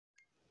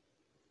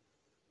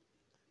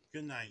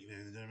Good night,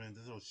 ladies and gentlemen.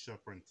 This is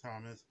Chef Brent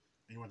Thomas,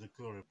 and you want to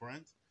Cooler with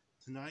Brent.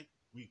 Tonight,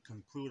 we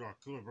conclude our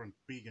Cooler with Brent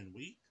Vegan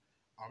Week.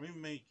 I'll be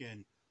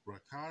making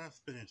ricotta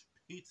spinach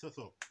pizza,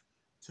 so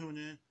tune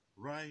in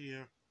right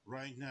here,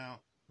 right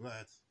now.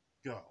 Let's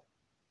go.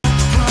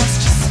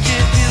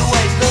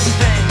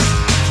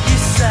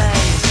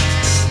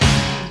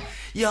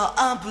 You're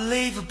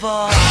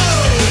unbelievable.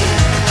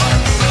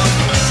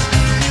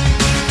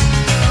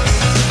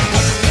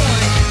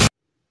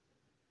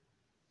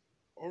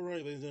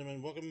 Alright, ladies and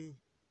gentlemen, welcome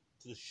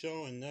to the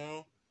show. And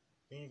now,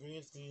 the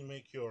ingredients need to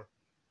make your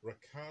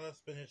ricotta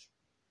spinach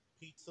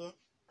pizza.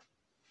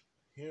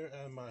 Here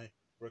are my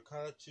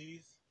ricotta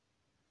cheese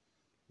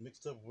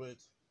mixed up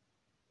with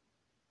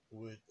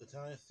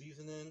Italian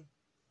seasoning,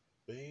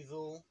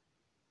 basil,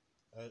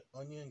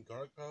 onion,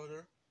 garlic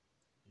powder.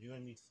 You're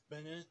gonna need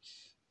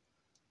spinach,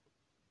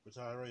 which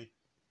I already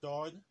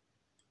thawed.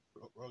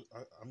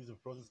 I'm using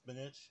frozen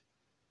spinach.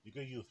 You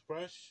can use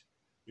fresh.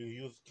 You can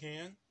use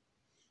canned.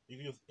 You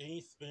can use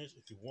any spinach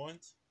if you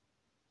want.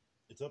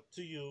 It's up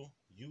to you.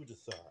 You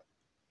decide.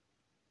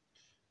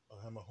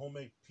 I have my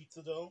homemade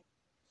pizza dough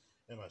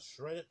and my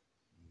shredded,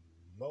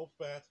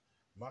 low-fat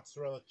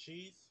mozzarella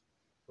cheese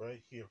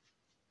right here.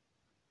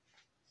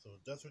 So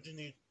that's what you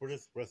need for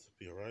this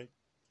recipe, alright?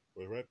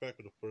 We're right back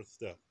with the first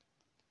step.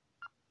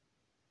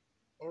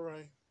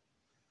 Alright.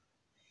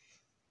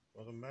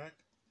 Welcome back.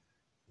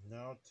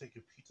 Now take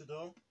your pizza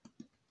dough,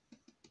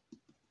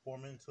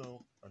 form it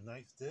into a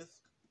nice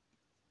disc,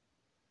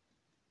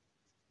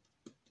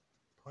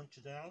 punch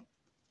it down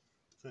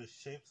so it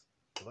shapes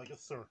like a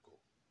circle.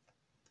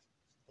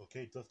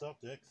 Okay, dust off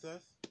the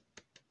excess.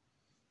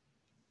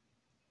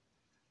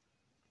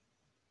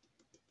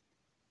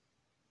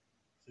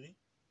 See?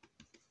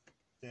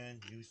 Then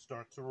you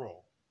start to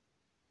roll.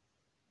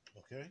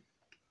 Okay?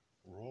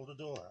 Roll the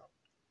dough out.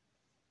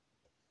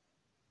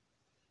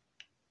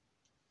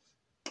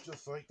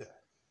 Just like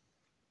that.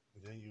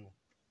 And then you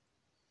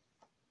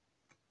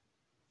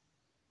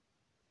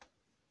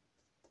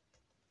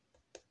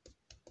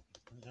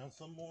put it down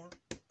some more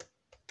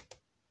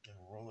and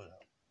roll it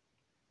out.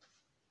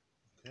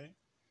 Okay?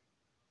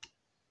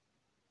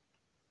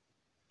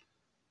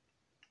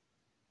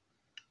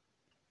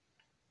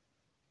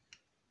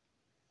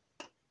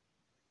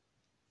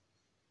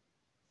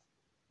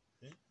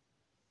 Okay?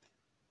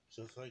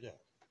 Just like that.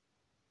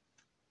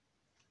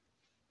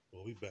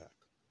 We'll be back.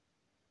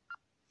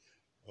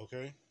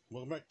 Okay,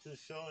 welcome back to the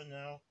show. And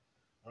now,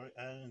 alright,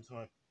 add it into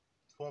my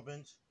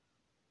 12-inch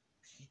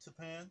pizza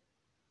pan.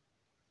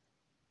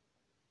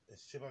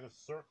 It's shaped like a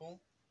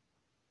circle.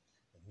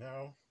 And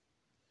now,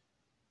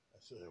 I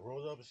should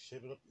roll it up and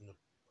shape it up in the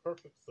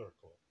perfect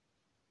circle.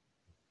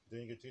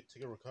 Then you can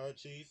take a ricotta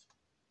cheese,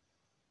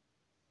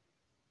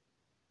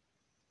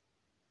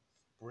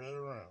 spread it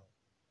around.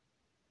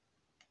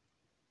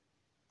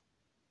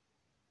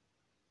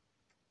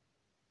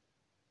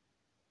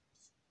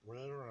 Spread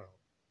it around.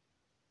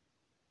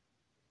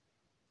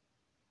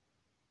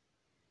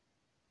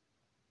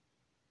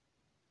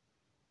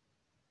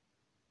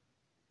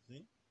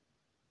 See?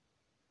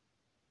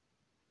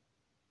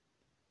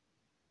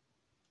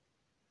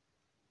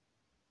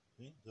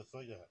 See? Just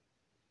like that.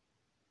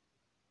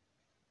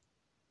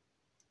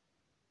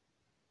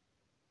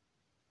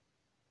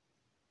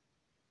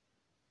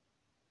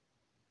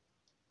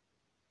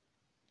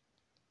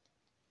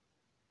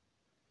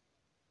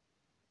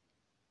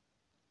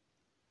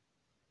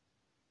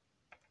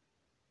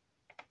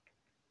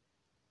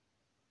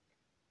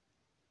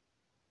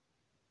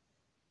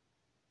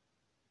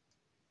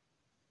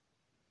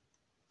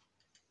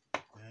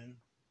 And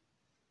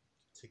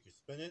take your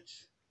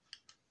spinach.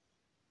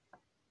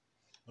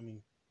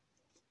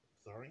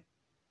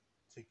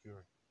 Take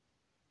your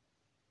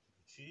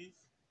cheese,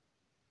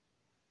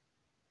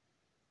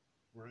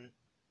 spread it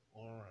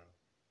all around.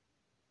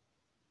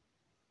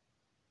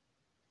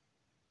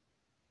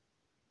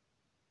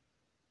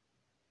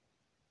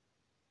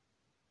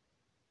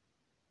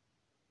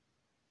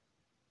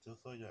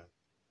 Just like that.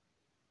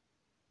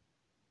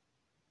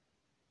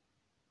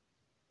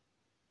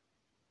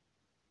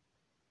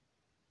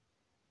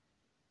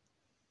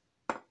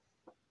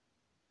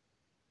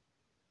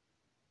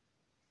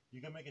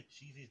 You can make it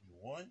cheesy if you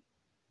want.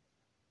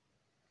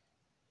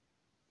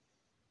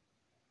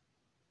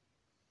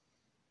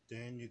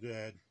 Then you can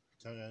add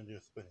your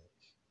spinach.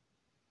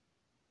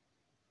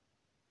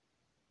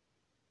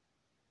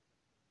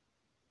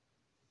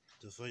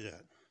 Just like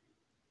that.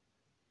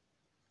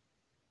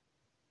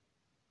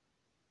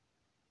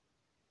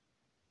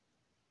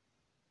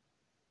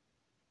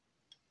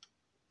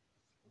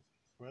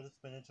 Spread the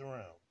spinach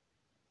around.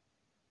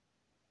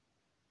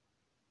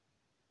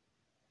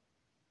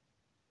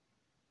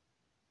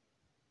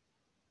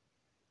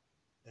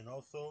 And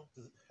also,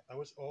 I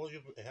wish all of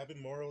you a happy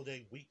Memorial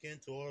Day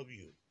weekend to all of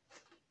you.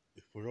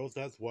 For those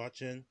that's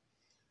watching,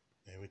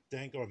 and we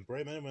thank our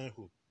brave men and women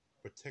who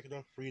protected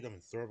our freedom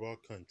and serve our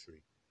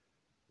country.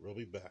 We'll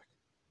be back.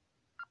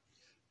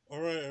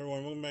 Alright,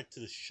 everyone, welcome back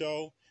to the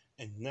show.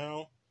 And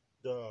now,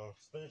 the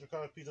spinach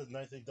ricotta pizza is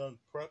nicely done,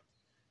 prepped,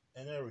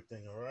 and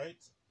everything, alright?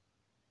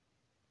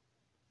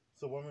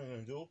 So what I'm going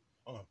to do,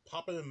 I'm going to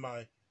pop it in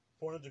my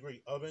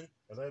 400-degree oven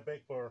and let it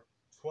bake for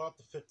 12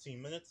 to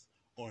 15 minutes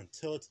or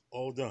until it's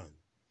all done.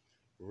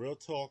 Real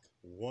talk,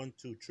 1,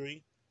 2,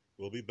 3.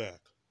 We'll be back.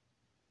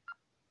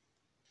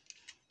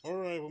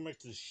 Alright, we'll make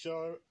the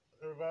show,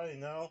 everybody.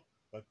 Now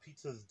my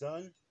pizza's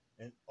done.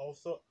 And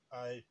also,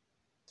 I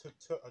took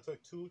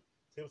 2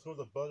 tablespoons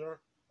of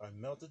butter. I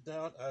melted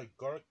down, I added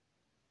garlic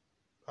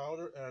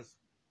powder, and I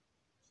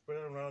spread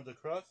it around the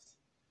crust.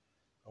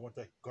 I want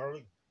that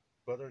garlic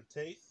butter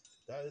taste.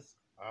 That is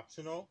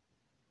optional.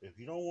 If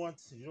you don't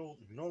want, if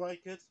you don't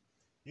like it,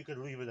 you could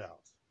leave it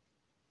out.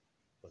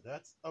 But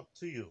that's up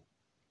to you.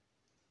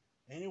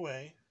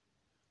 Anyway,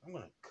 I'm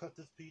gonna cut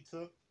this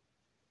pizza.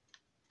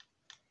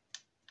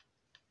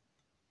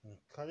 I'm gonna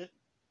cut it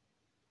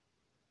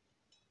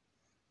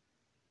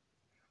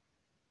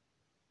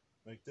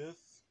like this.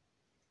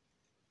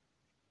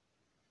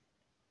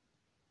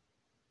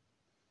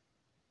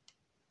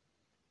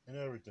 And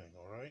everything,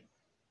 alright?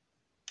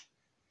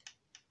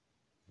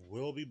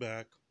 We'll be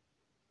back.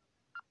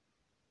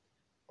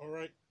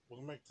 Alright,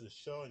 we'll make to the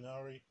show, and I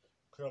already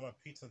cut out my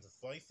pizza into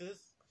slices.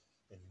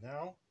 And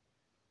now,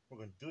 we're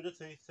going to do the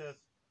taste test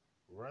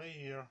right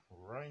here,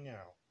 right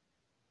now.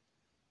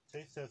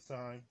 Taste test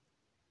time.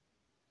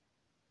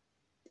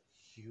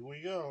 Here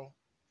we go.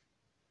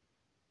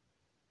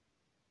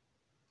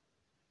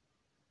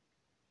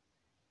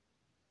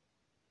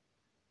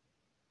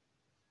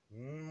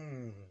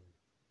 Mmm.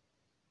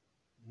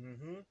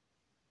 Mm-hmm.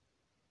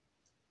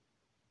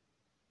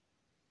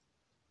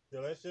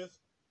 Delicious.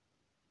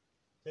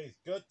 Tastes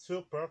good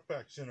to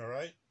perfection,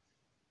 alright?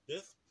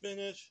 This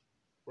spinach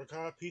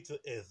ricotta pizza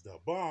is the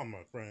bomb,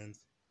 my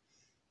friends.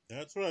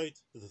 That's right.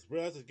 This is as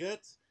real as it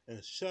gets, and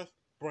it's Chef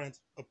Brent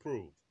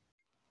approved.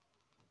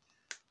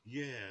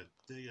 Yeah,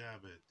 there you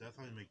have it. That's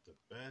how you make the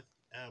best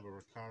ever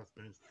ricotta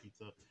spinach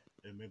pizza.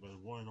 And made by the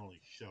one and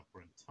only Chef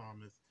Brent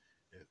Thomas.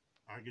 If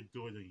I could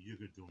do it, then you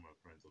could do it, my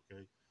friends,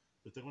 okay?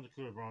 So thank you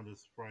for around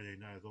this Friday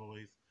night. As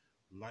always,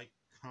 like,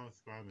 comment,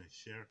 subscribe, and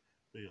share.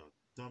 Leave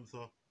a thumbs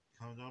up,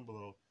 comment down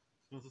below.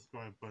 Hit the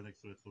subscribe button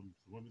next to it so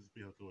when we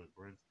speak out to it,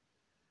 Brent.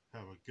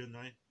 Have a good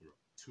night. We're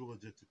too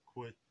legit to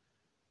quit.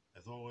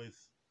 As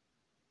always,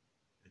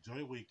 enjoy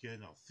your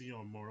weekend. I'll see you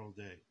on Memorial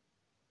Day.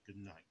 Good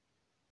night.